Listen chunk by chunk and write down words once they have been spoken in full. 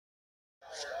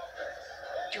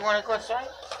Do you want to go outside?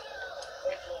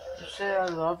 You say I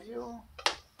love you?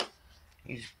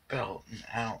 He's belting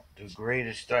out the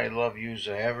greatest I love yous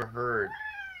I ever heard.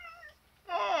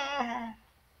 I love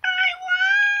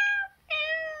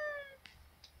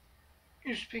you.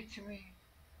 You speak to me.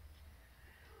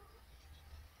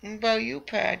 What about you,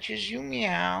 Patches? You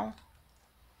meow.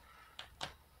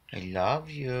 I love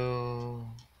you.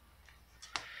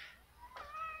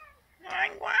 I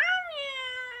love you.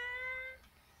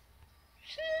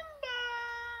 Simba.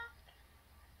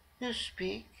 You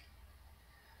speak.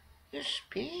 You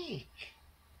speak.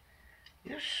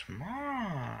 You're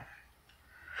smart.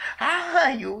 Ah,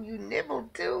 you nibble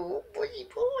too. Boy,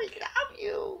 boy, love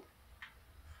you.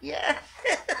 Yeah.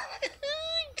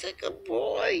 He's a good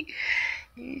boy.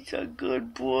 He's a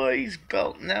good boy. He's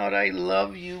belting out I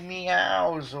love you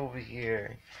meows over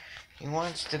here. He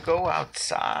wants to go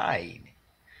outside.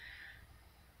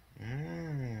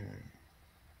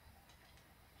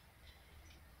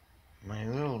 My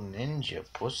little ninja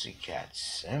pussycat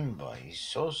Simba. He's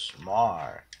so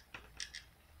smart.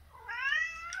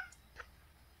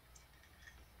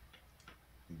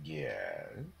 Yeah.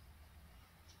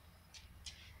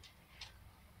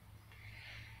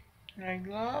 I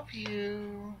love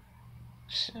you,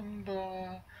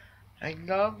 Simba. I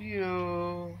love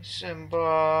you,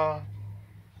 Simba.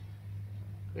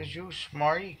 'Cause you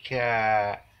smarty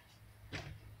cat.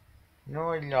 You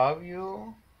know I love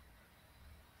you.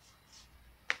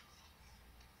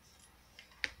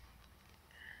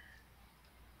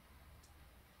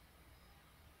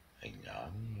 I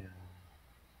love you.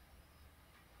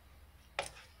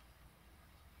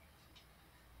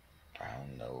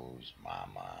 Brown nose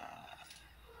mama.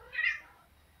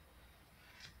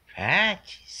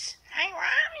 Patches. I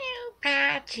love you,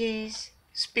 Patches.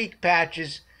 Speak,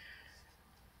 Patches.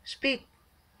 Speak.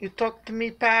 You talk to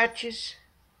me, Patches?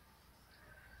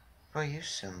 Oh, you,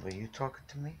 Simba. You talking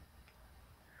to me?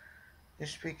 You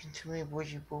speaking to me,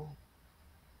 Woody Boo?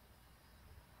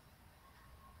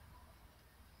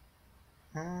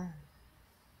 Hmm?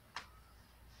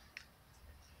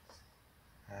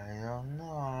 I don't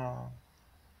know.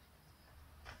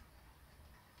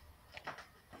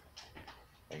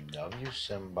 I love you,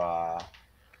 Simba.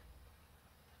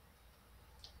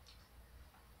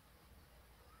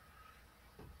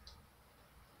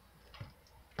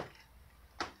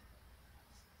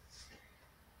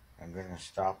 I'm gonna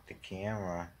stop the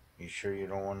camera. You sure you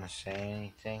don't want to say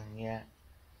anything yet?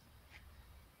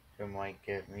 You might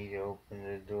get me to open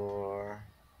the door.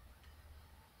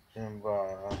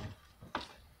 Simba.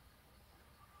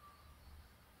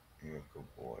 You're a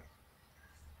good boy.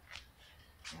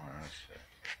 Oh, that's it.